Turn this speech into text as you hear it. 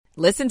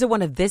Listen to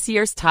one of this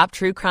year's top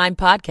true crime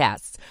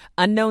podcasts.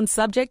 Unknown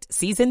Subject,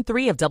 Season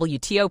 3 of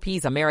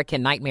WTOP's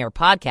American Nightmare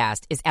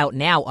podcast is out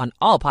now on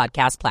all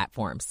podcast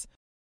platforms.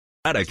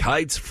 Attic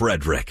Heights,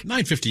 Frederick.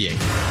 9:58.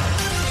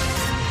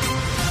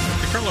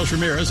 Carlos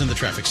Ramirez in the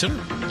traffic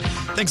center.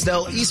 Thanks,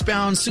 Del.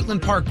 Eastbound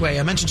Suitland Parkway.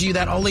 I mentioned to you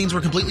that all lanes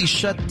were completely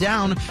shut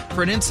down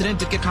for an incident.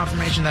 Did get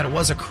confirmation that it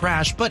was a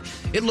crash, but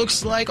it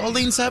looks like all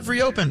lanes have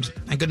reopened.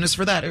 Thank goodness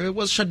for that. It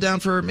was shut down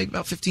for maybe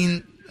about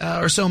 15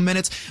 or so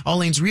minutes. All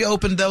lanes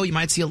reopened, though. You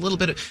might see a little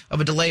bit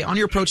of a delay on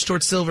your approach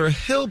towards Silver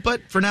Hill,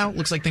 but for now,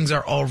 looks like things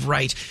are all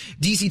right.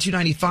 DC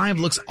 295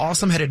 looks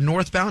awesome, headed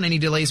northbound. Any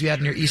delays we had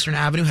near Eastern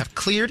Avenue have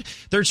cleared.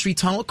 3rd Street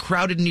Tunnel,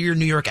 crowded near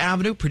New York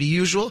Avenue, pretty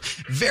usual.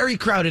 Very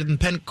crowded in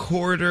Penn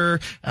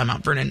Corridor,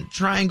 Mount Vernon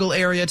Triangle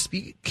area. Just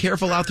be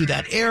careful out through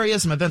that area.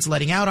 Some events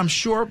letting out, I'm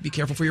sure. Be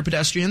careful for your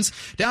pedestrians.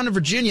 Down in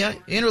Virginia,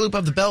 inner loop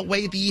of the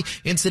Beltway, the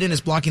incident is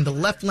blocking the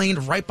left lane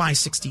right by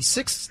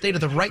 66. Stay to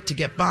the right to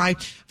get by.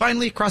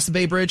 Finally, across the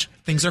Bay Bridge,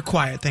 things are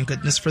quiet. Thank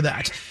goodness for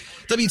that.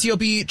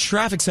 WTOP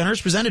Traffic Center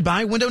is presented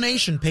by Window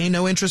Nation. Pay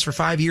no interest for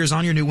 5 years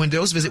on your new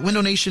windows. Visit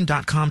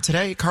windownation.com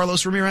today.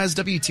 Carlos Ramirez,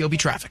 WTOP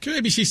Traffic. To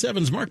ABC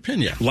 7's Mark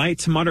Pena. Light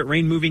to moderate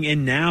rain moving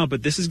in now,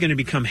 but this is going to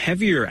become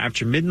heavier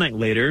after midnight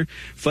later.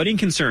 Flooding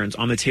concerns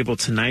on the table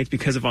tonight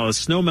because of all the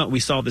snow melt we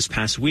saw this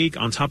past week,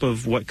 on top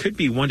of what could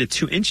be 1 to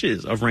 2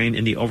 inches of rain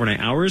in the overnight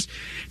hours.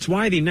 It's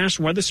why the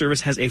National Weather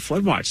Service has a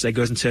flood watch that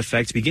goes into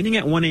effect beginning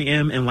at 1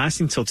 a.m. and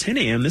lasting till 10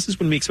 a.m. This is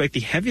when we expect the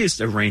heaviest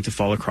of rain to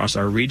fall across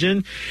our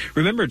region.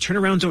 Remember,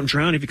 turn around, don't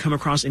drown if you come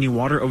across any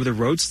water over the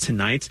roads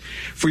tonight.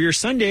 For your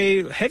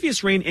Sunday,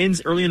 heaviest rain ends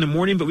early in the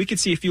morning, but we could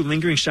see a few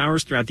lingering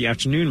showers throughout the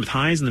afternoon with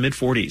highs in the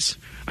mid-40s.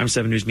 I'm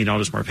 7 News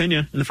meteorologist Mark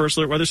Pena in the First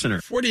Alert Weather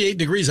Center. 48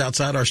 degrees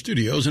outside our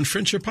studios in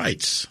Friendship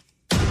Heights.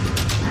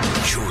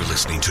 You're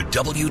listening to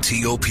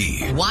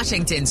WTOP,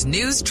 Washington's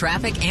news,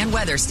 traffic, and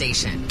weather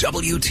station.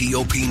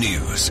 WTOP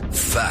News.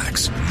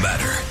 Facts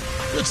matter.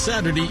 Good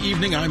Saturday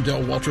evening. I'm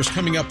Del Walters.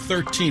 Coming up,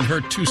 13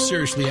 hurt too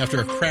seriously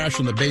after a crash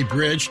on the Bay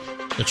Bridge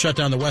that shut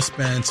down the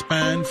westbound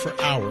span for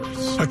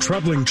hours. A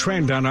troubling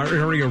trend on our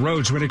area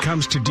roads when it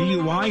comes to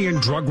DUI and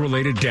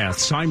drug-related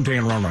deaths. I'm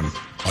Dan Roman.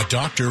 A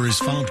doctor is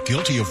found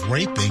guilty of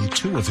raping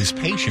 2 of his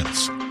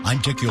patients. I'm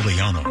Dick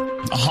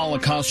Iuliano. A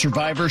Holocaust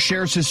survivor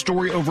shares his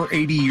story over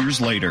 80 years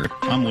later.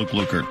 I'm Luke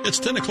Luker. It's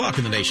 10 o'clock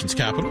in the nation's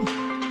capital.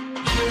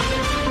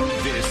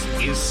 This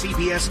is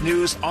CBS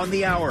News on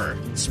the Hour,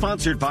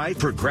 sponsored by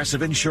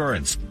Progressive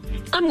Insurance.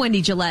 I'm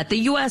Wendy Gillette. The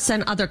U.S.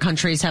 and other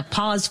countries have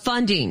paused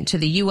funding to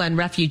the UN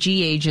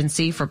Refugee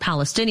Agency for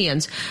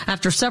Palestinians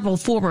after several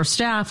former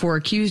staff were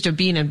accused of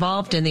being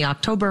involved in the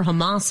October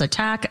Hamas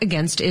attack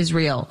against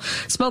Israel.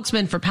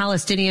 Spokesman for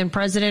Palestinian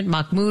President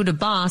Mahmoud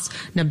Abbas,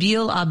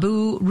 Nabil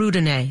Abu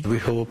Rudaneh. We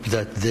hope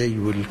that they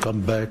will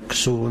come back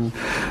soon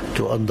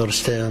to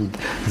understand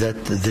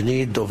that the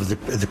need of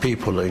the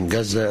people in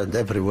Gaza and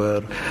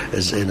everywhere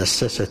is a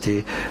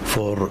necessity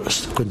for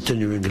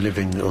continuing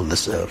living on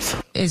this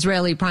earth.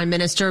 Israeli Prime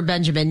Minister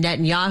Benjamin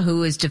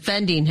Netanyahu is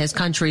defending his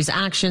country's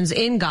actions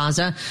in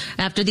Gaza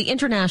after the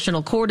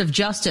International Court of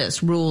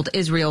Justice ruled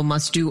Israel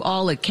must do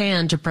all it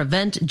can to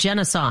prevent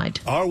genocide.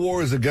 Our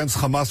war is against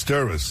Hamas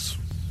terrorists,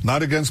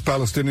 not against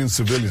Palestinian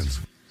civilians.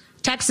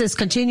 Texas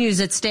continues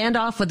its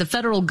standoff with the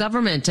federal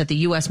government at the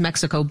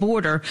U.S.-Mexico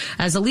border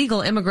as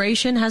illegal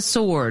immigration has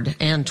soared,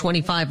 and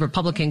 25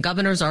 Republican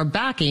governors are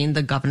backing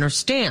the governor's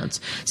stance.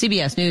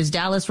 CBS News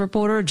Dallas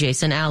reporter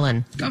Jason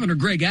Allen. Governor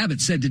Greg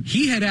Abbott said that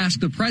he had asked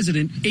the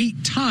president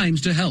 8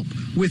 times to help,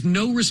 with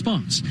no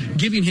response,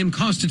 giving him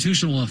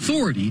constitutional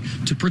authority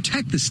to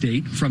protect the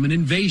state from an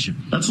invasion.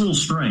 That's a little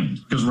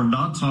strange, because we're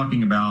not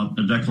talking about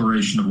a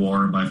declaration of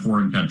war by a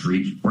foreign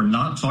country. We're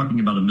not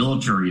talking about a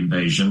military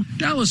invasion.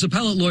 Dallas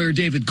appellate lawyer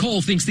David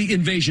Cole thinks the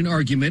invasion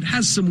argument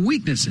has some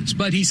weaknesses,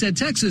 but he said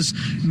Texas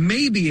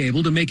may be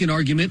able to make an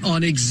argument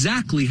on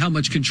exactly how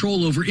much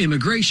control over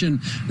immigration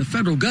the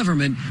federal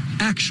government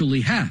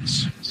actually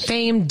has.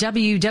 Famed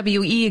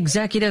WWE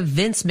executive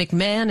Vince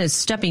McMahon is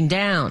stepping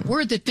down.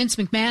 Word that Vince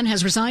McMahon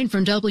has resigned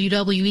from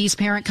WWE's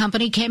parent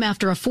company came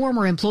after a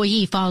former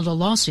employee filed a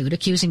lawsuit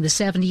accusing the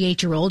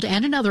 78-year-old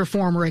and another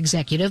former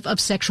executive of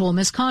sexual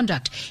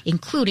misconduct,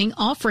 including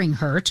offering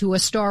her to a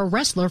star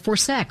wrestler for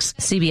sex.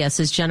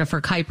 CBS's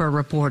Jennifer Kuiper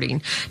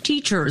reporting.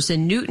 Teachers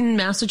in Newton,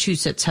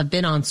 Massachusetts have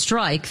been on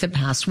strike the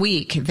past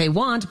week. They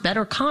want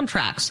better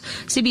contracts.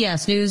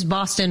 CBS News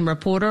Boston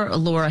reporter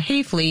Laura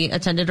Hafley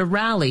attended a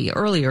rally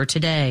earlier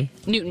today.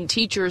 Newton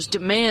teachers'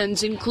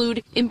 demands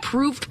include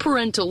improved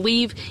parental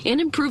leave and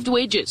improved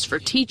wages for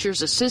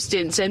teachers'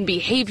 assistants and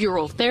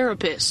behavioral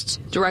therapists.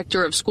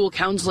 Director of School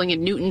Counseling at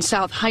Newton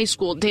South High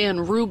School,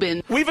 Dan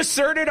Rubin. We've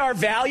asserted our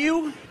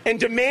value and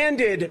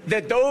demanded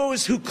that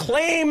those who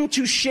claim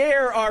to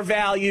share our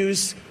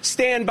values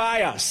stand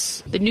by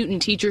us. The Newton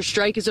teacher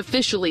strike is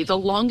officially the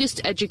longest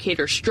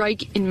educator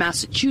strike in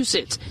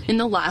Massachusetts in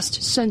the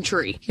last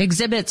century.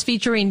 Exhibits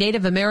featuring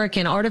Native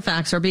American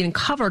artifacts are being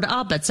covered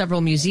up at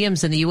several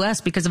museums in the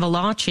U.S. because of a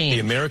law change.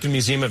 The American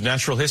Museum of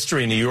Natural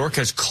History in New York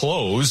has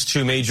closed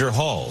 2 major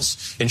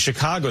halls. In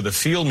Chicago, the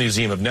Field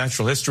Museum of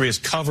Natural History has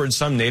covered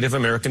some Native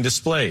American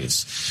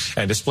displays.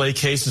 And display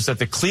cases at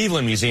the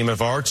Cleveland Museum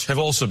of Art have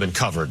also been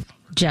covered.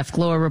 Jeff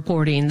Glore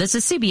reporting. This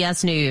is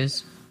CBS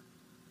News.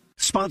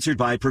 Sponsored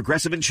by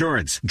Progressive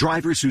Insurance.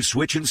 Drivers who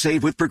switch and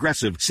save with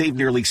Progressive save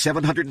nearly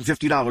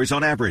 $750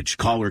 on average.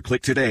 Call or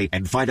click today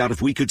and find out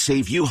if we could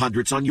save you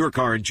hundreds on your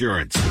car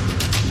insurance.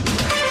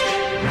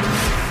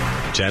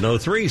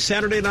 10:03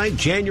 Saturday night,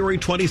 January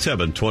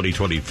 27,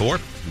 2024.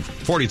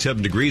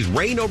 47 degrees,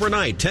 rain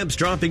overnight, temps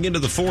dropping into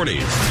the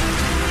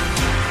 40s.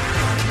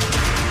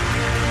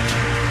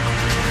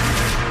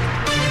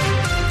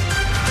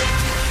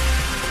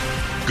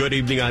 Good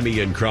evening, I'm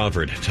Ian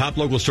Crawford. Top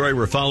local story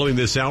we're following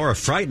this hour, a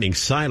frightening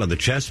sight on the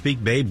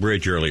Chesapeake Bay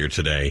Bridge earlier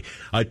today.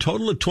 A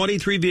total of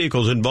 23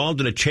 vehicles involved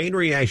in a chain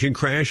reaction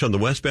crash on the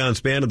westbound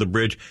span of the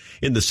bridge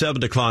in the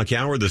 7 o'clock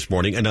hour this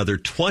morning. Another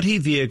 20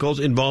 vehicles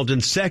involved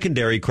in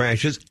secondary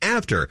crashes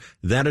after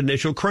that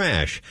initial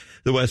crash.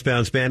 The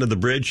westbound span of the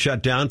bridge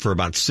shut down for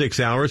about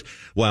 6 hours,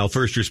 while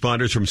first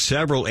responders from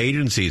several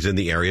agencies in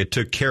the area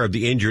took care of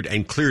the injured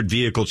and cleared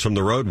vehicles from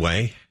the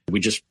roadway. We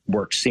just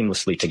worked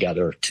seamlessly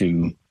together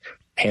to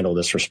handle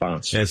this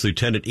response. As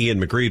Lieutenant Ian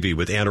McGreevy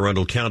with Anne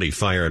Arundel County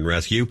Fire and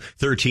Rescue,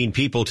 13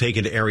 people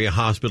taken to area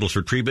hospitals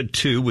for treatment,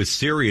 2 with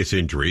serious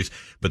injuries.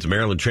 But the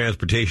Maryland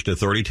Transportation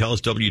Authority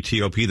tells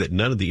WTOP that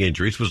none of the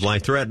injuries was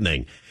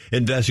life-threatening.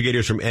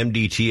 Investigators from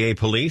MDTA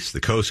Police, the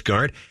Coast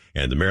Guard,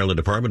 and the Maryland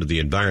Department of the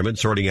Environment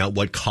sorting out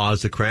what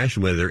caused the crash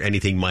and whether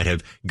anything might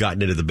have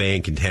gotten into the bay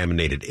and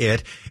contaminated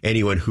it.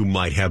 Anyone who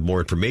might have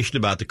more information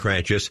about the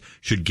crashes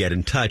should get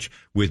in touch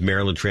with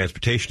Maryland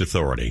Transportation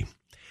Authority.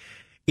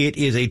 It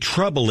is a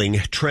troubling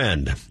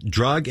trend.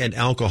 Drug and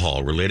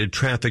alcohol-related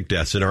traffic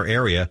deaths in our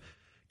area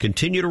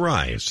continue to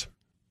rise.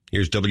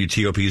 Here's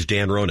WTOP's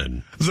Dan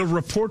Ronan. The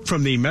report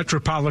from the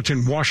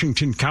Metropolitan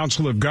Washington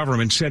Council of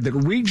Governments said that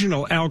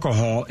regional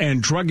alcohol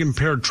and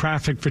drug-impaired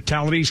traffic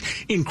fatalities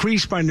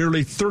increased by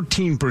nearly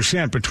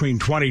 13% between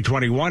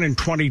 2021 and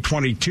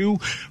 2022,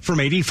 from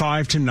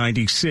 85 to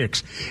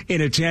 96. In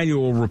its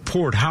annual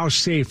report, How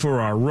Safe Are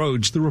Our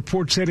Roads?, the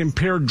report said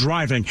impaired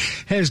driving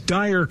has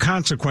dire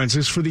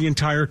consequences for the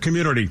entire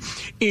community.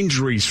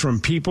 Injuries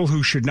from people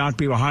who should not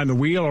be behind the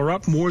wheel are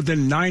up more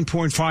than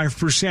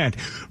 9.5%.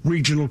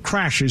 Regional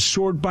crashes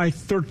soared by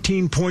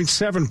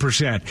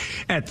 13.7%.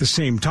 At the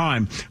same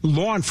time,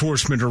 law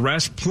enforcement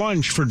arrests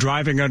plunged for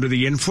driving under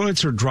the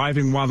influence or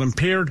driving while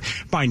impaired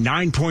by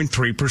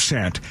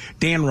 9.3%.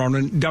 Dan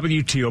Ronan,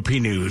 WTOP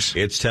News.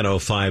 It's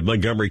 10:05.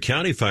 Montgomery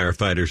County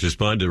firefighters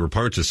responded to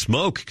reports of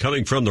smoke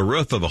coming from the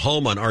roof of a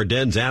home on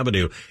Ardennes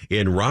Avenue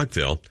in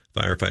Rockville.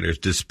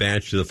 Firefighters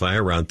dispatched to the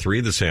fire around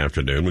 3 this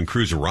afternoon. When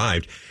crews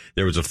arrived,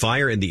 there was a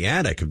fire in the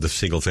attic of the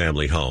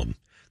single-family home.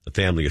 The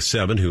family of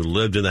 7 who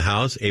lived in the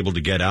house able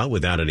to get out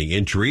without any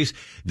injuries.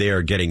 They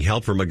are getting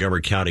help from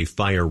Montgomery County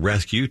Fire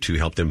Rescue to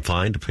help them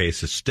find a place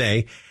to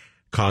stay.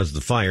 Caused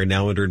the fire,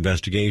 now under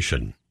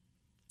investigation.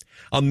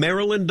 A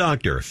Maryland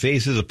doctor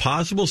faces a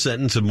possible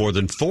sentence of more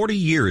than 40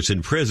 years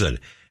in prison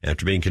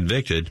after being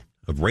convicted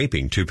of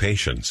raping 2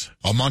 patients.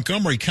 A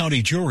Montgomery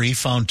County jury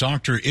found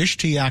Dr.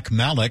 Ishtiaq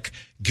Malik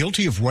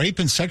guilty of rape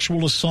and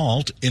sexual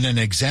assault in an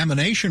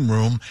examination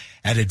room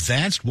at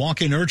Advanced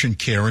Walk-In Urgent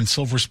Care in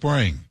Silver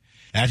Spring.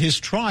 At his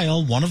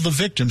trial, one of the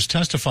victims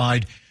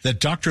testified that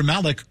Dr.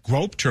 Malik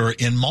groped her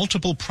in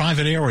multiple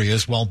private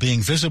areas while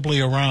being visibly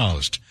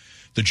aroused.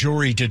 The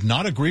jury did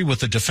not agree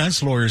with the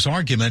defense lawyer's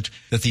argument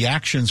that the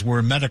actions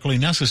were medically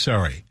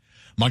necessary.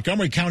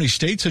 Montgomery County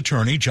State's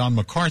Attorney John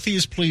McCarthy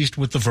is pleased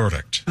with the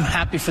verdict. I'm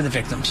happy for the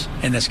victims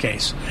in this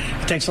case.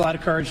 It takes a lot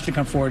of courage to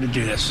come forward to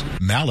do this.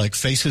 Malik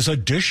faces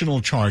additional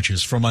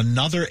charges from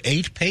another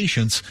 8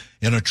 patients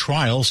in a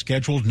trial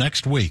scheduled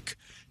next week.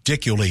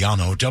 Dick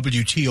Iuliano,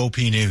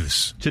 WTOP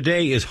News.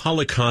 Today is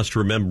Holocaust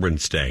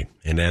Remembrance Day,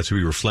 and as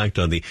we reflect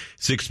on the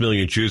 6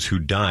 million Jews who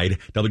died,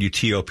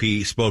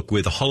 WTOP spoke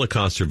with a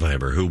Holocaust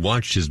survivor who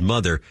watched his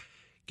mother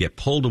get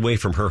pulled away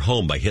from her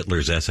home by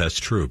Hitler's SS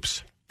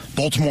troops.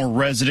 Baltimore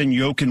resident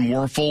Jochen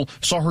Werfel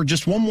saw her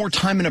just one more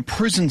time in a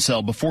prison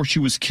cell before she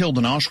was killed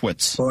in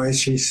Auschwitz. Boy,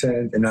 she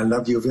said, and I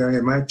love you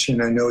very much, and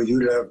I know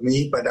you love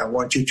me, but I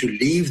want you to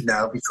leave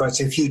now,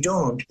 because if you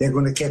don't, they're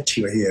going to catch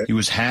you here. He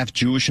was half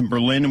Jewish in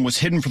Berlin and was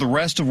hidden for the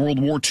rest of World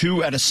War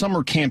II at a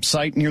summer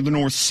campsite near the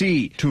North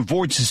Sea. To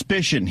avoid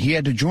suspicion, he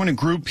had to join a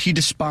group he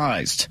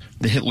despised,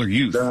 the Hitler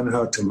Youth. Learn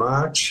how to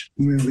march.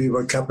 When we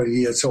were a couple of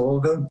years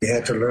older, we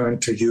had to learn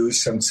to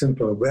use some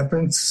simple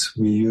weapons.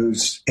 We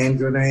used hand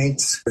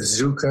grenades.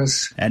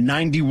 bazookas. At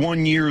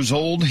 91 years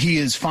old, he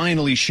is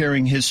finally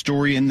sharing his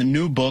story in the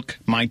new book,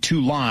 My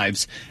Two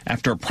Lives,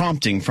 after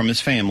prompting from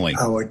his family.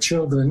 Our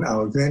children,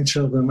 our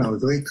grandchildren, our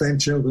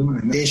great-grandchildren,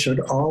 and they should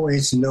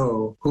always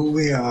know who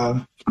we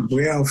are,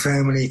 where our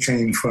family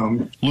came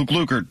from. Luke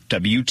Lukert,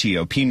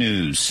 WTOP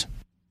News.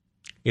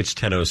 It's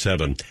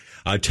 10:07.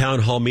 A town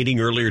hall meeting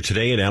earlier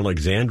today in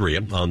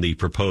Alexandria on the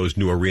proposed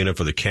new arena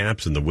for the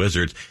Caps and the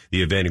Wizards.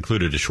 The event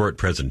included a short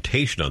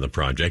presentation on the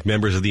project.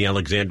 Members of the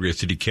Alexandria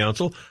City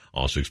Council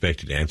also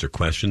expected to answer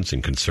questions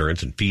and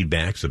concerns and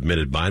feedback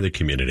submitted by the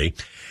community.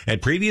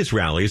 At previous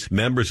rallies,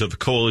 members of the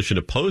coalition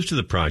opposed to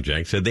the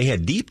project said they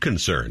had deep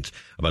concerns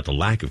about the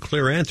lack of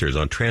clear answers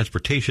on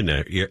transportation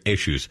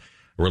issues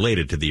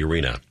related to the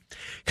arena.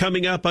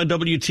 Coming up on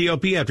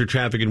WTOP after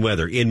traffic and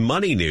weather. In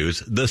money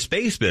news, the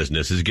space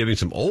business is giving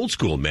some old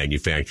school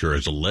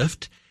manufacturers a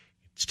lift.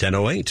 It's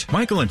 10:08.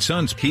 Michael &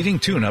 Son's heating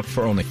tune-up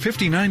for only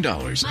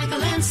 $59.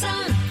 Michael &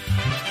 Son.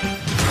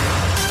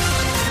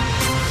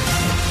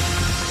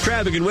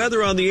 Traffic and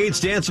weather on the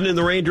 8s, dancing in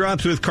the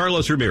raindrops with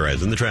Carlos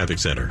Ramirez in the traffic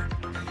center.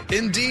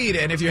 Indeed,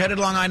 and if you're headed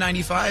along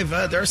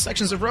I-95, there are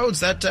sections of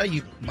roads that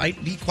you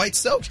might be quite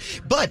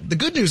soaked. But the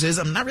good news is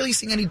I'm not really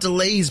seeing any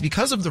delays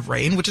because of the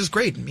rain, which is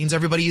great. It means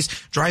everybody's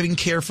driving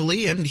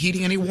carefully and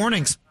heeding any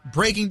warnings.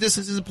 Braking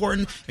distance is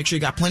important. Make sure you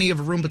got plenty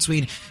of room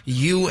between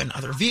you and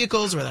other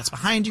vehicles, or that's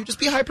behind you. Just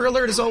be hyper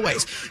alert as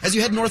always. As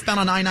you head northbound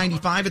on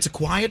I-95, it's a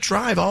quiet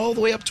drive all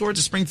the way up towards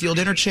the Springfield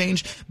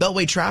interchange.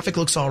 Beltway traffic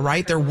looks all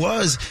right. There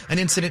was an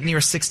incident near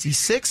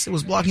 66. It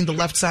was blocking the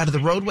left side of the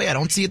roadway. I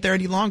don't see it there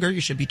any longer.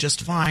 You should be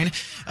just fine.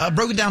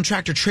 Broken down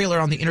tractor trailer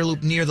on the inner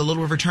loop near the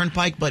Little River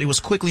Turnpike, but it was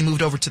quickly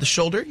moved over to the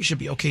shoulder. You should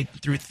be okay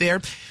through it there.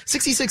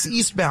 66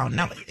 eastbound.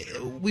 Now,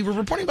 we were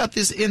reporting about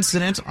this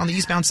incident on the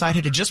eastbound side,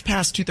 headed just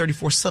past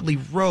 234 Sudley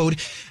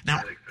Road.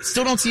 Now,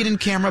 still don't see it in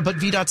camera, but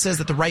VDOT says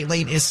that the right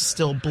lane is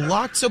still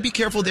blocked, so be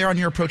careful there on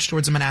your approach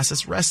towards the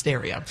Manassas Rest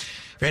area.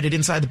 If you're headed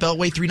inside the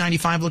Beltway,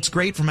 395 looks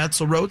great from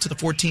Edsel Road to the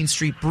 14th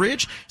Street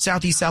Bridge.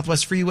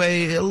 Southeast-Southwest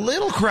Freeway, a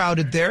little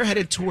crowded there,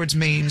 headed towards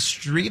Main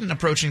Street and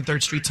approaching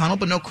 3rd Street Tunnel,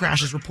 but no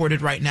crashes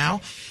reported right now.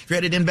 If you're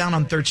headed inbound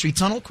on 3rd Street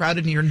Tunnel,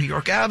 crowded near New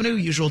York Avenue,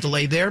 usual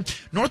delay there.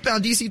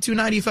 Northbound DC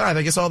 295,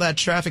 I guess all that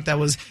traffic that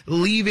was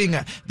leaving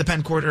the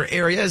Penn Quarter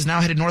area is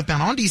now headed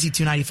northbound on DC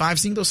 295,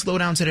 seeing those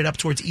slowdowns headed up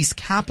towards East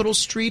Capitol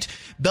Street.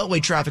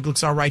 Beltway traffic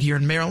looks all right here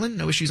in Maryland.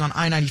 No issues on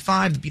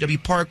I-95, the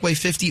BW Parkway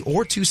 50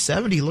 or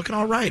 270. Looking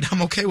all right.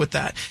 I'm okay with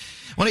that.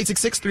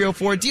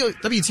 1-866-304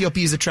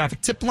 WTOP is a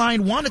traffic tip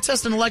line. Want to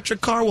test an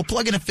electric car? Well,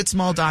 plug in at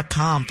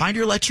fitzmall.com. Find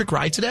your electric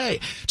ride today.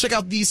 Check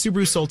out the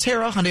Subaru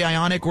Solterra, Hyundai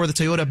Ioniq, or the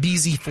Toyota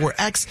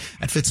BZ4X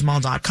at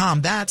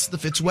fitzmall.com. That's the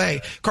Fitz way.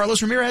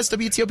 Carlos Ramirez,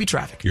 WTOP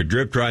traffic. Your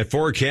drip drive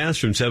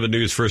forecast from 7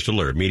 News First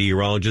Alert.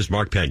 Meteorologist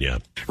Mark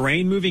Pena.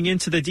 Rain moving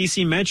into the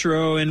D.C.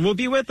 metro and will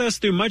be with us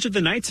through much of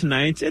the night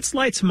tonight. It's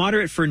light to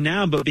moderate for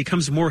now, but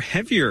becomes more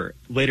heavier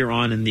later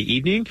on in the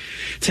evening.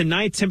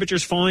 Tonight,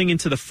 temperatures falling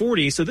into the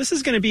 40s, so this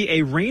is going to be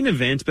a rain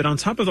event, but on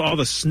top of all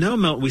the snow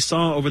melt we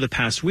saw over the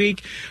past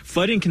week,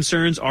 flooding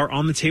concerns are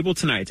on the table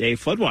tonight. A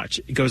flood watch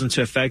goes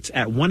into effect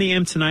at 1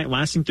 a.m. tonight,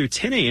 lasting through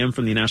 10 a.m.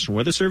 from the National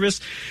Weather Service.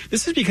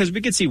 This is because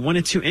we could see 1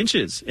 to 2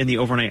 inches in the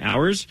overnight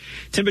hours.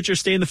 Temperatures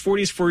stay in the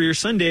 40s for your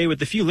Sunday,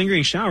 with a few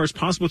lingering showers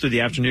possible through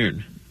the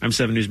afternoon. I'm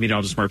 7 News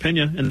meteorologist Mark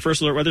Pena in the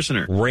First Alert Weather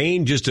Center.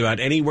 Rain just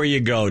about anywhere you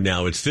go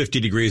now. It's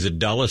 50 degrees at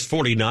Dulles,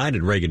 49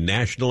 at Reagan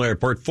National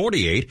Airport,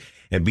 48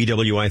 at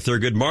BWI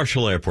Thurgood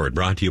Marshall Airport,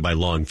 brought to you by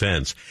Long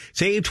Fence.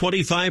 Save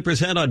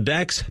 25% on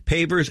decks,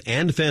 pavers,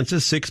 and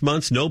fences. 6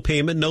 months, no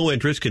payment, no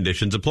interest.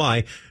 Conditions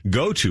apply.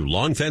 Go to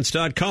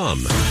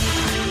longfence.com.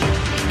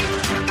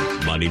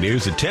 Money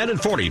news at 10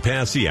 and 40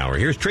 past the hour.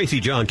 Here's Tracy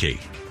Johnke.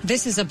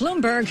 This is a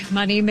Bloomberg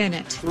Money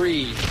Minute.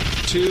 3,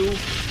 2,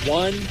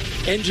 1,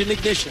 engine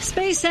ignition.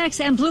 SpaceX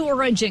and Blue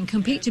Origin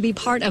compete to be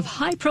part of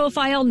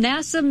high-profile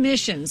NASA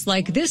missions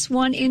like this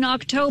one in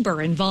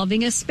October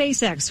involving a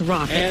SpaceX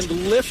rocket. And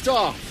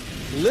liftoff.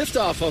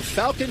 Liftoff of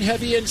Falcon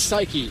Heavy and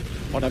Psyche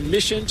on a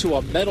mission to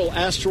a metal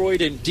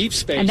asteroid in deep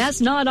space. And that's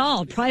not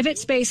all. Private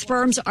space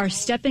firms are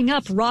stepping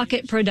up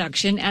rocket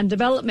production and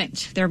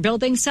development. They're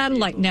building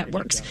satellite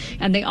networks,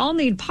 and they all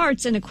need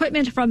parts and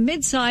equipment from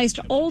mid-sized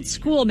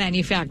old-school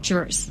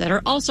manufacturers that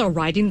are also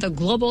riding the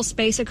global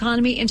space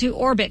economy into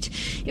orbit.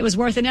 It was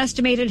worth an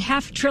estimated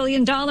 $500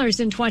 billion in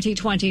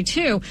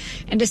 2022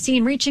 and is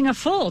seen reaching a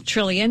full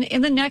trillion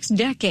in the next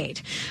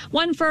decade.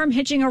 One firm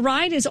hitching a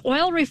ride is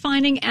oil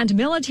refining and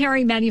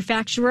military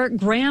manufacturer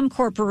Graham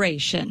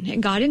Corporation.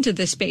 It got into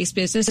the space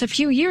business a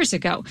few years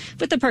ago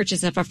with the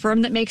purchase of a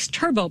firm that makes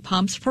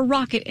turbopumps for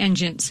rocket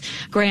engines.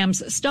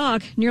 Graham's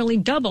stock nearly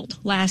doubled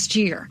last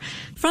year.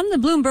 From the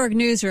Bloomberg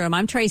Newsroom,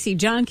 I'm Tracy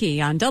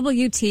Johnke on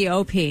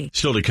WTOP.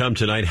 Still to come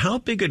tonight, how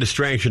big a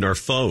distraction are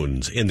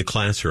phones in the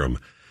classroom?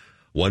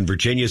 One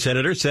Virginia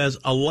senator says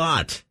a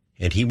lot,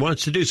 and he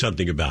wants to do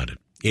something about it.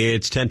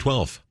 It's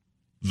 10:12.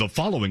 The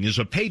following is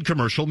a paid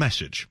commercial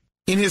message.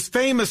 In his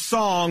famous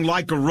song,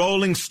 Like a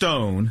Rolling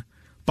Stone,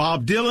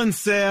 Bob Dylan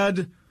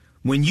said,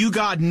 "When you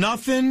got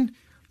nothing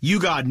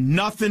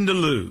to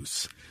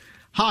lose."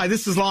 Hi,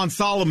 this is Lon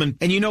Solomon.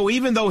 And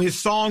even though his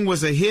song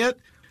was a hit,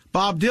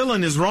 Bob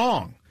Dylan is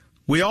wrong.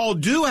 We all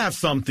do have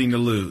something to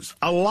lose,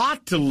 a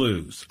lot to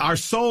lose, our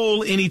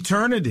soul in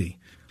eternity.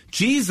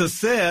 Jesus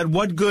said,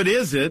 what good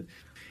is it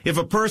if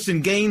a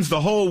person gains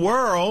the whole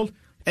world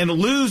and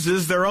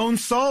loses their own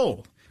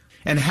soul?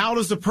 And how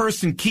does a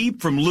person keep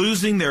from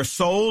losing their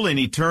soul in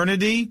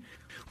eternity?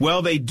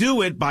 Well, they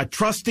do it by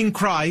trusting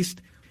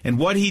Christ and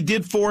what he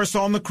did for us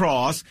on the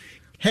cross.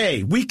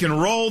 Hey, we can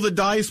roll the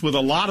dice with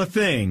a lot of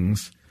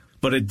things,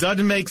 but it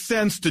doesn't make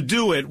sense to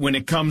do it when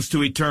it comes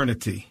to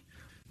eternity.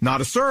 Not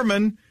a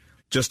sermon,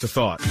 just a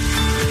thought.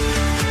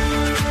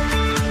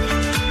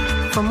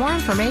 For more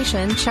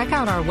information, check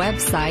out our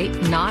website,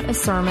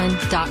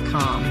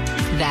 notasermon.com.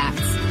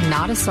 That's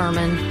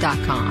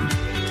notasermon.com.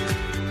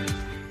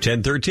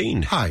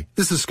 10:13. Hi,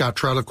 this is Scott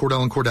Trout of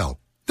Cordell & Cordell.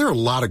 There are a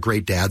lot of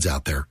great dads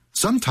out there.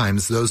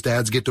 Sometimes those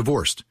dads get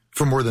divorced.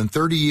 For more than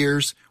 30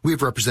 years, we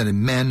have represented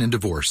men in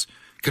divorce,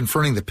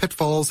 confronting the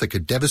pitfalls that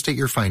could devastate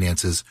your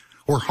finances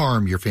or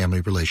harm your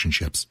family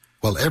relationships.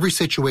 While every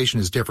situation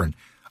is different,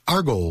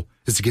 our goal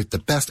is to get the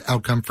best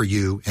outcome for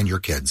you and your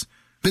kids.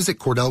 Visit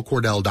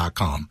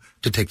CordellCordell.com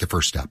to take the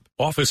first step.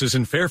 Offices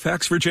in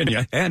Fairfax,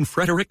 Virginia and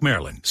Frederick,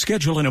 Maryland.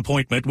 Schedule an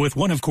appointment with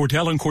one of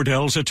Cordell &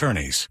 Cordell's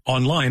attorneys.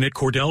 Online at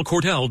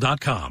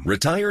CordellCordell.com.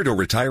 Retired or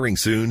retiring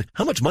soon?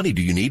 How much money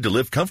do you need to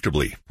live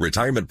comfortably?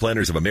 Retirement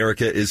Planners of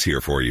America is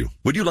here for you.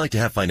 Would you like to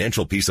have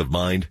financial peace of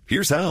mind?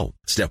 Here's how.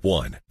 Step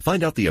 1.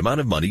 Find out the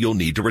amount of money you'll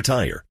need to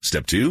retire.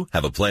 Step 2.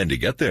 Have a plan to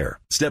get there.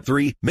 Step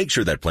 3. Make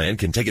sure that plan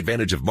can take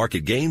advantage of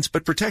market gains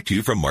but protect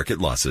you from market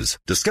losses.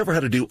 Discover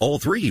how to do all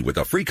three with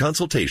a free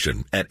consultation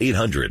at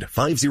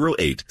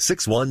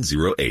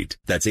 800-508-6108.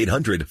 That's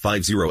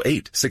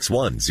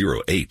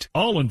 800-508-6108.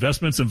 All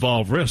investments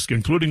involve risk,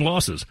 including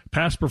losses.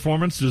 Past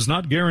performance does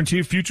not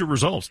guarantee future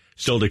results.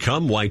 Still to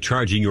come, why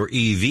charging your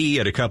EV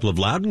at a couple of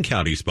Loudoun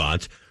County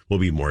spots will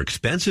be more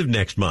expensive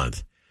next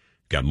month.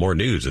 Got more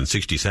news in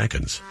 60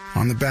 seconds.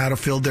 On the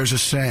battlefield, there's a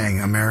saying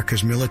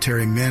America's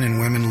military men and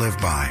women live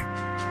by.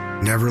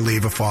 Never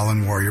leave a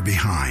fallen warrior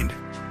behind,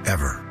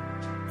 ever.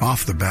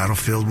 Off the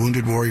battlefield,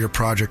 Wounded Warrior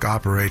Project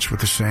operates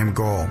with the same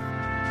goal.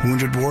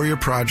 Wounded Warrior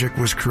Project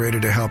was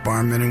created to help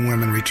our men and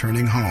women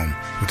returning home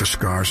with the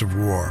scars of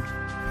war,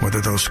 whether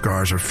those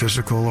scars are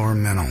physical or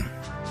mental.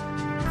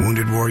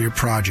 Wounded Warrior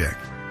Project.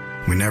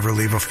 We never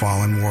leave a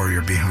fallen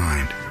warrior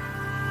behind,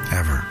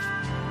 ever.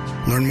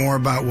 Learn more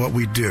about what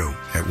we do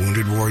at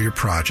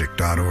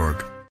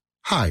woundedwarriorproject.org.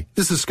 Hi,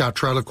 this is Scott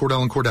Trout of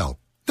Cordell & Cordell.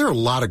 There are a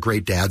lot of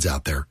great dads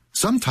out there.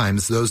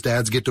 Sometimes those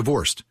dads get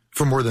divorced.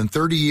 For more than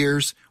 30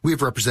 years, we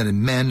have represented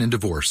men in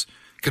divorce,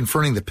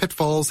 confronting the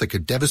pitfalls that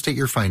could devastate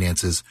your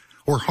finances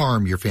or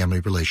harm your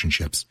family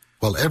relationships.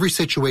 While every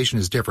situation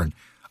is different,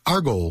 our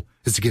goal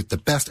is to get the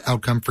best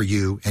outcome for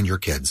you and your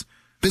kids.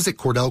 Visit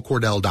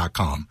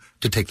CordellCordell.com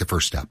to take the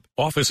first step.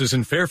 Offices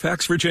in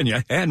Fairfax,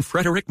 Virginia and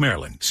Frederick,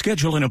 Maryland.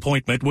 Schedule an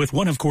appointment with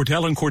one of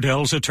Cordell &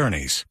 Cordell's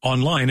attorneys.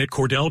 Online at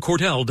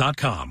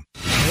CordellCordell.com.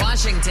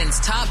 Washington's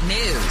top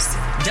news,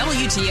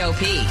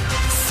 WTOP.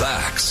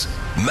 Facts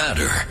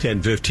matter.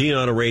 10:15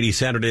 on a rainy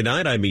Saturday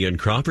night. I'm Ian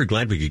Crawford.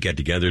 Glad we could get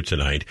together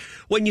tonight.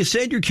 When you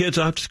send your kids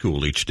off to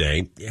school each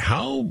day,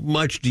 how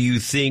much do you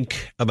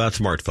think about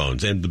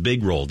smartphones and the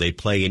big role they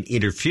play in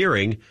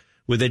interfering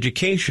with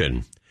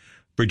education?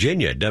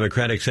 Virginia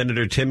Democratic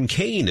Senator Tim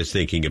Kaine is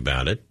thinking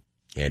about it,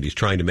 and he's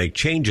trying to make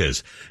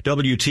changes.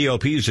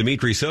 WTOP's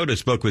Dimitri Soda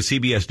spoke with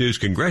CBS News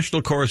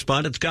congressional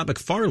correspondent Scott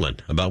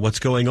McFarland about what's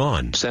going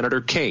on. Senator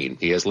Kaine,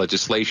 he has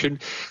legislation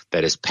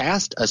that has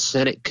passed a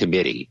Senate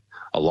committee,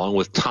 along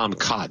with Tom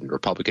Cotton,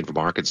 Republican from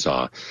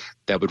Arkansas,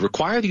 that would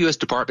require the U.S.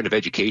 Department of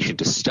Education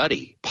to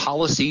study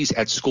policies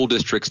at school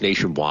districts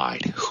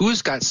nationwide.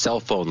 Who's got cell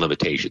phone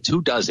limitations?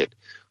 Who does it?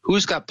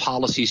 Who's got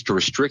policies to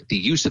restrict the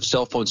use of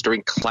cell phones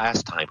during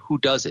class time? Who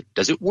does it?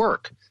 Does it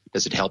work?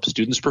 Does it help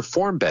students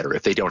perform better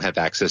if they don't have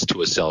access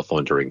to a cell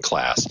phone during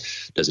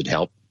class? Does it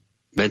help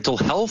mental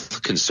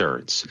health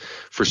concerns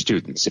for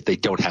students if they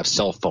don't have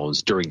cell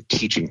phones during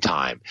teaching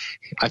time?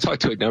 I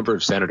talked to a number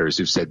of senators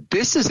who said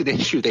this is an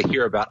issue they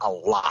hear about a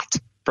lot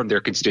from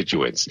their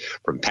constituents,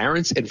 from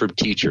parents and from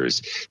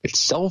teachers, that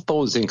cell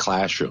phones in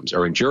classrooms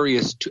are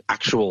injurious to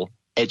actual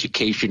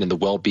education and the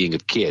well-being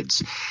of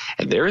kids.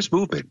 And there is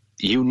movement,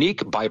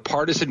 unique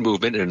bipartisan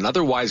movement in an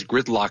otherwise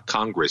gridlocked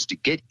Congress to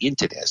get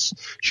into this.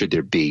 Should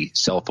there be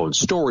cell phone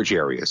storage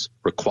areas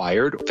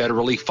required,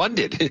 federally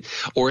funded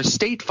or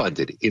state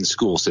funded in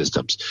school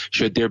systems?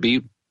 Should there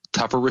be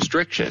tougher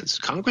restrictions?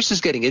 Congress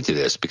is getting into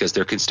this because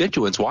their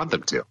constituents want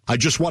them to. I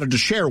just wanted to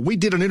share, we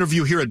did an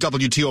interview here at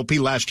WTOP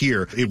last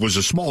year. It was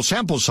a small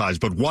sample size,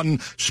 but one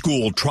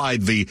school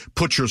tried the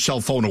put your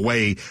cell phone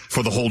away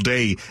for the whole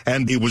day.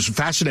 And it was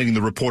fascinating,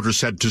 the reporter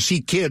said, to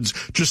see kids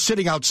just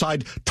sitting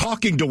outside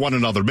talking to one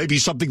another. Maybe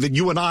something that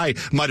you and I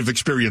might have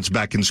experienced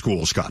back in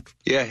school, Scott.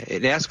 Yeah,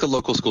 and ask a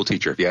local school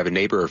teacher if you have a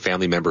neighbor or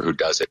family member who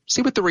does it.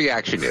 See what the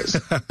reaction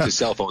is to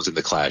cell phones in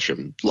the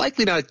classroom.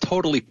 Likely not a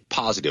totally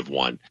positive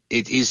one.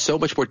 It is so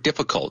much more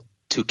difficult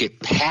to get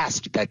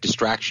past that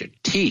distraction,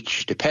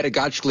 teach, to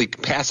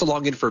pedagogically pass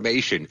along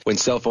information when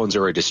cell phones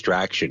are a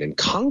distraction. And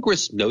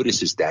Congress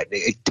notices that.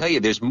 I tell you,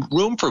 there's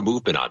room for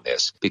movement on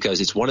this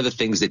because it's one of the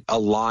things that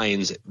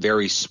aligns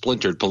very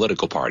splintered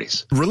political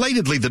parties.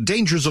 Relatedly, the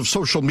dangers of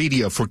social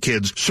media for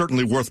kids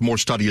certainly worth more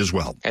study as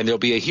well. And there'll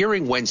be a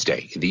hearing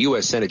Wednesday in the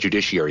U.S. Senate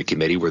Judiciary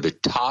Committee where the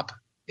top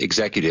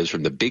executives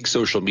from the big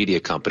social media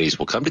companies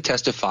will come to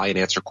testify and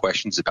answer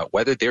questions about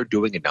whether they're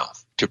doing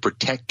enough to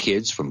protect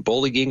kids from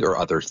bullying or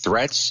other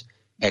threats,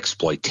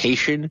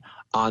 exploitation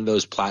on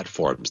those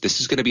platforms.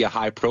 This is going to be a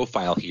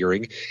high-profile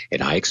hearing,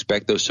 and I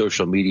expect those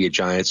social media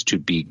giants to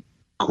be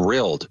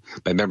grilled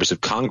by members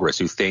of Congress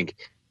who think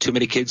too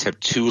many kids have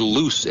too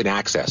loose an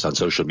access on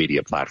social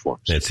media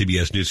platforms. And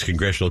CBS News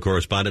congressional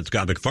correspondent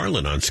Scott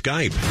McFarland on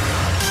Skype.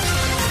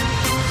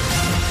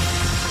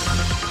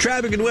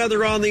 Traffic and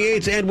weather on the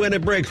 8th and when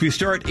it breaks. We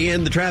start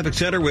in the traffic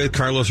center with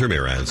Carlos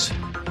Ramirez.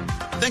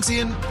 Thanks,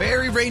 Ian.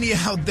 Very rainy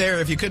out there,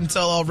 if you couldn't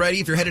tell already.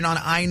 If you're headed on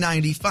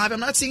I-95,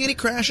 I'm not seeing any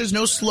crashes,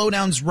 no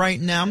slowdowns right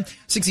now.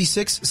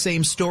 66,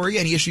 same story.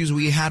 Any issues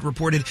we had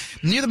reported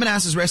near the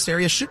Manassas Rest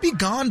area should be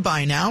gone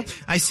by now.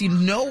 I see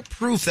no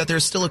proof that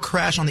there's still a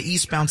crash on the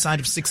eastbound side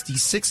of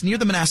 66 near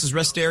the Manassas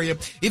Rest area.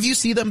 If you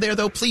see them there,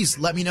 though, please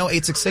let me know.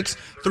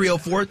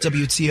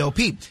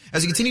 866-304-WTOP.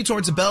 As you continue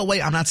towards the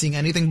Beltway, I'm not seeing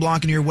anything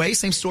blocking your way.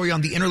 Same story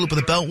on the inner loop of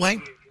the Beltway.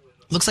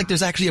 Looks like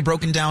there's actually a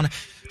broken down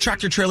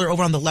tractor trailer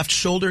over on the left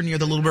shoulder near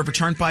the Little River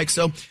Turnpike.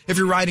 So if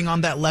you're riding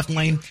on that left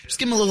lane, just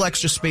give them a little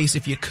extra space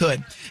if you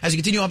could. As you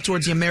continue up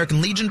towards the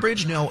American Legion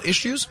Bridge, no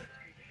issues.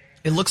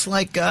 It looks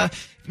like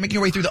making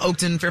your way through the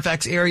Oakton,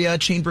 Fairfax area,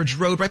 Chainbridge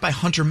Road, right by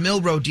Hunter Mill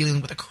Road, dealing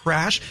with a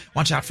crash.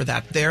 Watch out for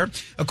that there.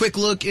 A quick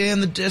look in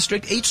the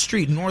district, 8th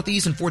Street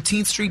Northeast and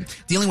 14th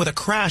Street, dealing with a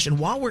crash. And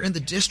while we're in the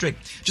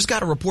district, just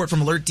got a report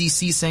from Alert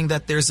DC saying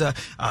that there's a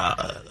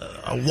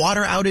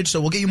water outage.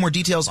 So we'll get you more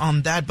details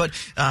on that. But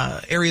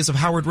areas of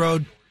Howard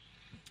Road,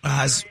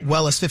 as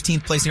well as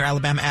 15th Place near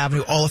Alabama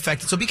Avenue, all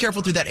affected. So be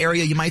careful through that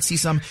area. You might see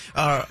some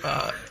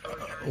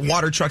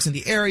water trucks in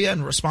the area and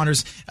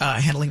responders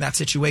handling that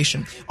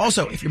situation.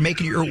 Also, if you're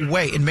making your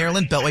way in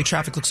Maryland, Beltway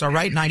traffic looks all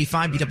right.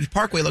 95 BW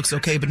Parkway looks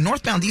okay, but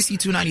northbound DC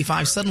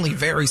 295 suddenly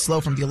very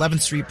slow from the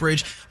 11th Street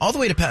Bridge all the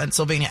way to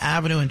Pennsylvania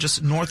Avenue and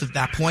just north of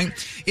that point.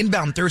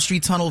 Inbound 3rd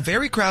Street Tunnel,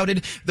 very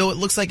crowded, though it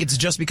looks like it's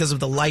just because of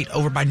the light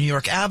over by New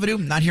York Avenue.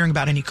 Not hearing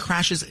about any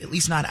crashes, at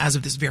least not as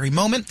of this very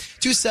moment.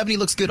 270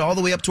 looks good all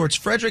the way up towards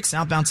Frederick.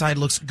 Southbound side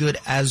looks good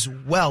as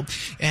well.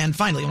 And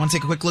finally, I want to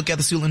take a quick look at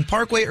the Siouxland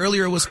Parkway.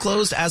 Earlier it was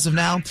closed. As of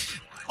now,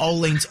 all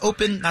lanes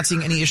open. Not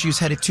seeing any issues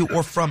headed to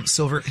or from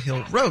Silver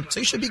Hill Road. So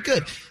you should be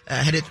good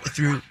headed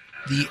through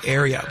the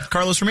area.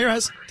 Carlos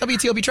Ramirez,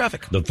 WTOP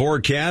Traffic. The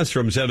forecast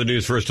from 7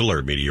 News First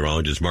Alert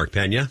meteorologist Mark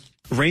Pena.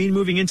 Rain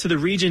moving into the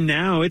region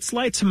now. It's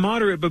light to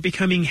moderate, but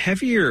becoming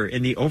heavier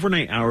in the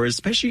overnight hours,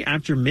 especially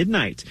after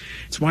midnight.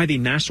 It's why the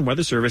National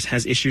Weather Service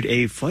has issued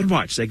a flood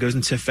watch that goes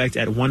into effect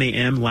at 1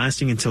 a.m.,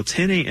 lasting until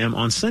 10 a.m.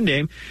 on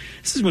Sunday.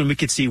 This is when we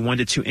could see 1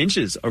 to 2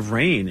 inches of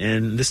rain,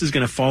 and this is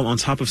going to fall on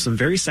top of some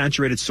very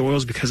saturated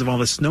soils because of all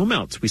the snow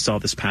melt we saw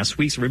this past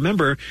week. So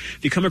remember, if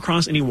you come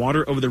across any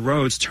water over the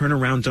roads, turn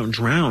around, don't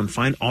drown.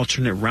 Find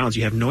alternate routes.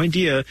 You have no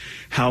idea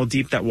how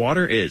deep that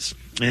water is.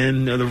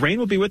 And the rain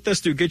will be with us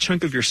through a good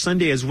chunk of your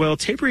Sunday as well,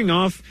 tapering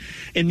off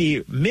in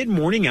the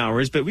mid-morning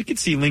hours, but we could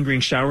see lingering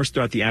showers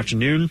throughout the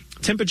afternoon.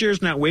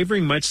 Temperatures not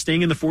wavering much,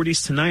 staying in the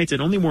 40s tonight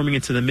and only warming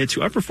into the mid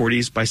to upper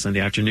 40s by Sunday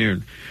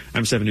afternoon.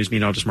 I'm 7 News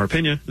meteorologist Mark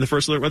Pena in the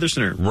First Alert Weather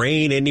Center.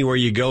 Rain anywhere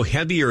you go,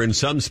 heavier in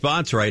some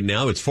spots right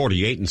now. It's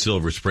 48 in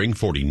Silver Spring,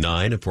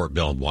 49 at Fort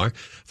Belvoir,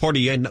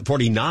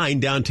 49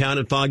 downtown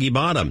at Foggy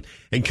Bottom.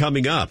 And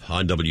coming up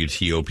on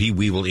WTOP,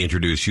 we will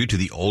introduce you to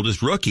the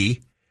oldest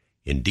rookie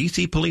in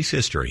D.C. police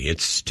history.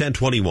 It's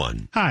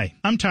 1021. Hi,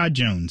 I'm Todd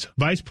Jones,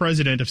 Vice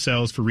President of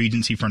Sales for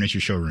Regency Furniture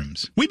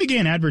Showrooms. We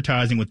began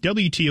advertising with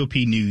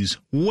WTOP News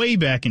way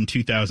back in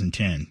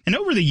 2010. And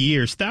over the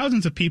years,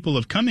 thousands of people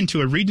have come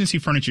into a Regency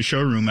Furniture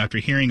showroom after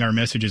hearing our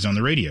messages on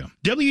the radio.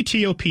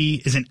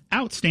 WTOP is an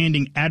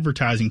outstanding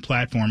advertising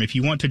platform if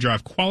you want to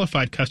drive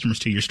qualified customers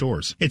to your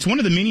stores. It's one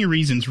of the many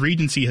reasons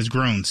Regency has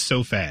grown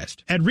so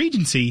fast. At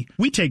Regency,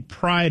 we take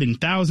pride in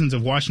thousands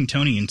of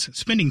Washingtonians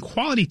spending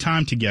quality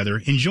time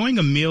together, enjoying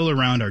a meal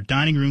around our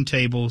dining room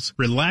tables,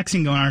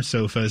 relaxing on our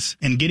sofas,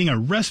 and getting a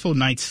restful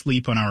night's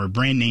sleep on our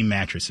brand name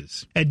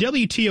mattresses. At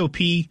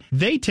WTOP,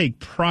 they take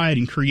pride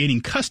in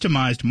creating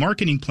customized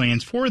marketing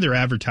plans for their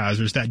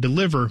advertisers that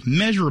deliver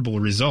measurable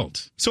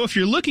results. So if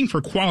you're looking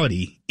for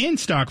quality,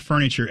 in-stock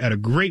furniture at a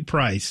great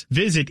price,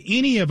 visit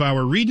any of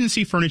our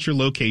Regency Furniture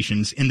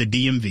locations in the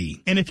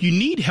DMV. And if you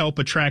need help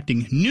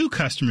attracting new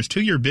customers to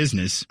your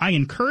business, I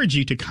encourage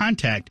you to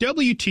contact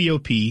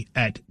WTOP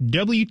at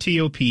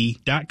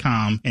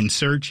WTOP.com and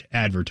search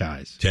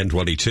advertise.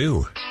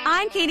 1022.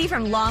 I'm Katie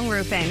from Long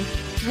Roofing.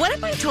 What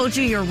if I told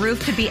you your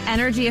roof could be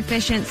energy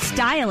efficient,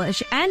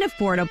 stylish, and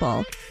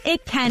affordable?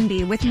 It can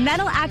be with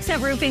metal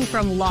accent roofing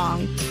from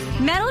Long.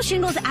 Metal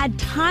shingles add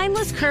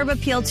timeless curb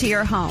appeal to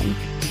your home.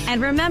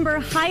 And remember,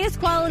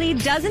 highest quality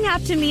doesn't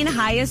have to mean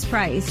highest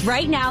price.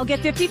 Right now, get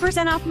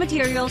 50% off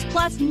materials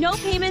plus no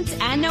payments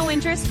and no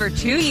interest for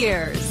 2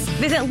 years.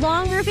 Visit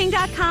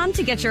longroofing.com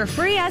to get your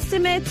free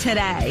estimate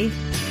today.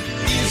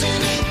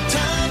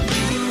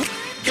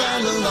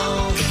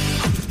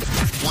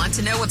 Want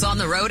to know what's on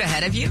the road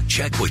ahead of you?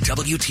 Check with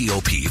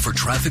WTOP for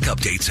traffic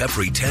updates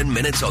every 10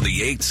 minutes on the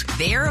 8s.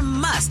 They're a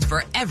must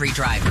for every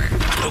driver.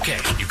 Okay,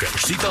 you've got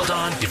your seatbelt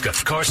on, you've got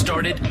your car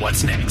started.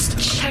 What's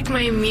next? Check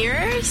my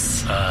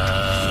mirrors.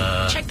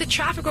 Check the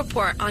traffic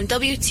report on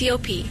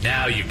WTOP.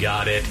 Now you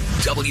got it.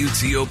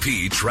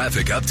 WTOP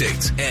traffic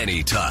updates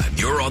anytime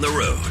you're on the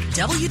road.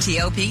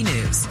 WTOP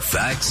News.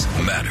 Facts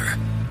matter.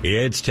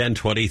 It's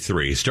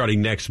 10:23.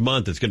 Starting next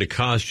month, it's going to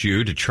cost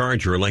you to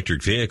charge your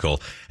electric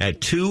vehicle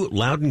at 2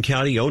 Loudoun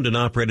County owned and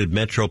operated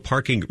Metro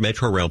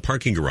Rail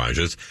parking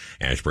garages,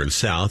 Ashburn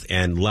South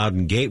and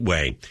Loudoun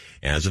Gateway.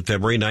 As of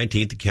February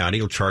 19th, the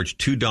county will charge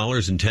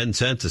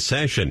 $2.10 a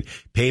session.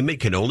 Payment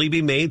can only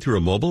be made through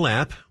a mobile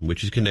app,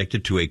 which is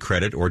connected to a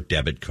credit or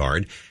debit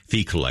card.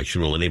 Fee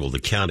collection will enable the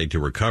county to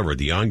recover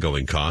the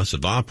ongoing costs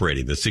of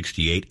operating the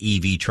 68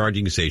 EV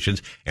charging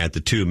stations at the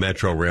 2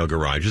 Metro Rail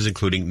garages,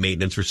 including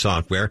maintenance for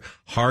software,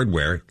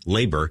 hardware,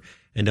 labor,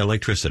 and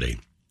electricity.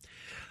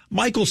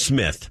 Michael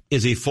Smith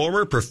is a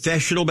former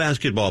professional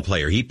basketball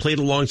player. He played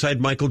alongside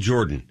Michael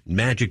Jordan,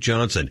 Magic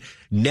Johnson.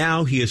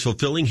 Now he is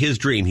fulfilling his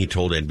dream, he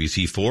told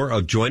NBC4,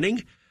 of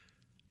joining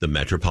the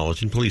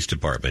Metropolitan Police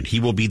Department. He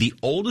will be the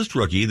oldest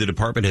rookie the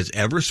department has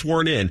ever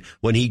sworn in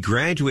when he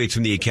graduates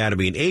from the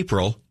academy in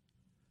April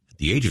at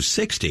the age of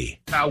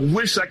 60. I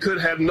wish I could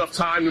have enough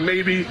time to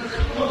maybe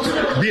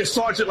be a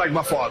sergeant like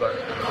my father.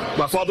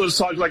 My father was a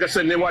sergeant, like I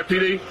said, in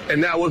NYPD,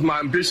 and that was my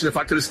ambition. If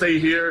I could have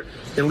stayed here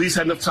and at least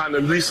had enough time to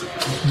at least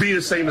be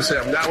the same as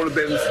him, that would have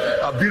been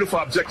a beautiful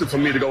objective for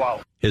me to go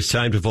out. His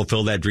time to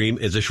fulfill that dream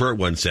is a short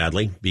one,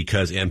 sadly,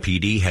 because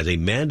MPD has a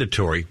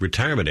mandatory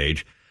retirement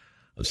age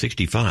of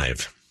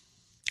 65.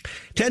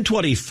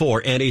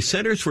 1024, and a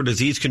Centers for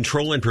Disease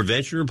Control and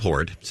Prevention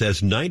report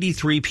says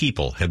 93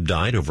 people have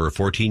died over a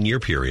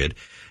 14-year period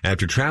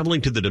after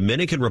traveling to the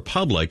Dominican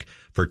Republic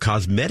for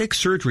cosmetic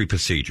surgery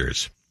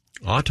procedures.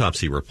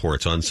 Autopsy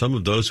reports on some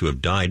of those who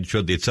have died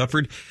showed they had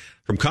suffered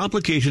from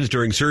complications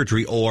during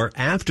surgery or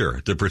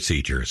after the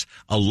procedures.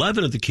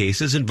 11 of the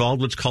cases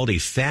involved what's called a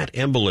fat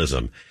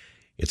embolism.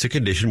 It's a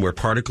condition where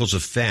particles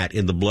of fat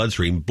in the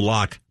bloodstream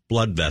block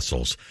blood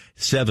vessels.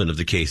 7 of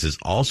the cases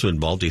also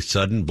involved a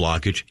sudden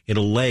blockage in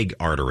a leg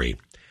artery.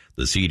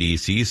 The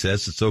CDC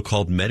says the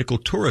so-called medical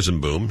tourism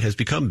boom has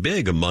become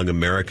big among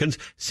Americans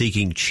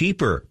seeking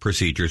cheaper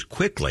procedures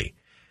quickly.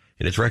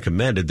 And it's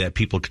recommended that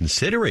people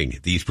considering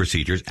these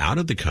procedures out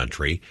of the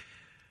country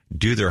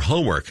do their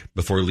homework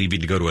before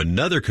leaving to go to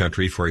another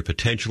country for a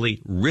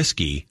potentially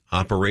risky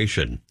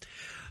operation.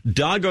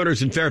 Dog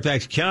owners in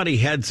Fairfax County,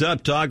 heads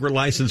up, dog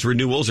license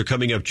renewals are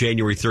coming up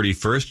January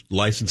 31st.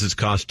 Licenses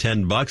cost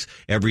 $10.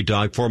 Every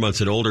dog 4 months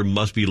and older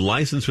must be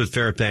licensed with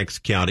Fairfax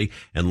County,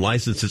 and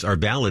licenses are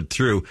valid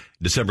through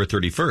December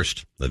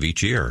 31st of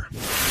each year.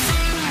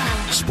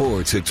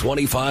 Sports at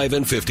 25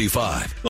 and 55.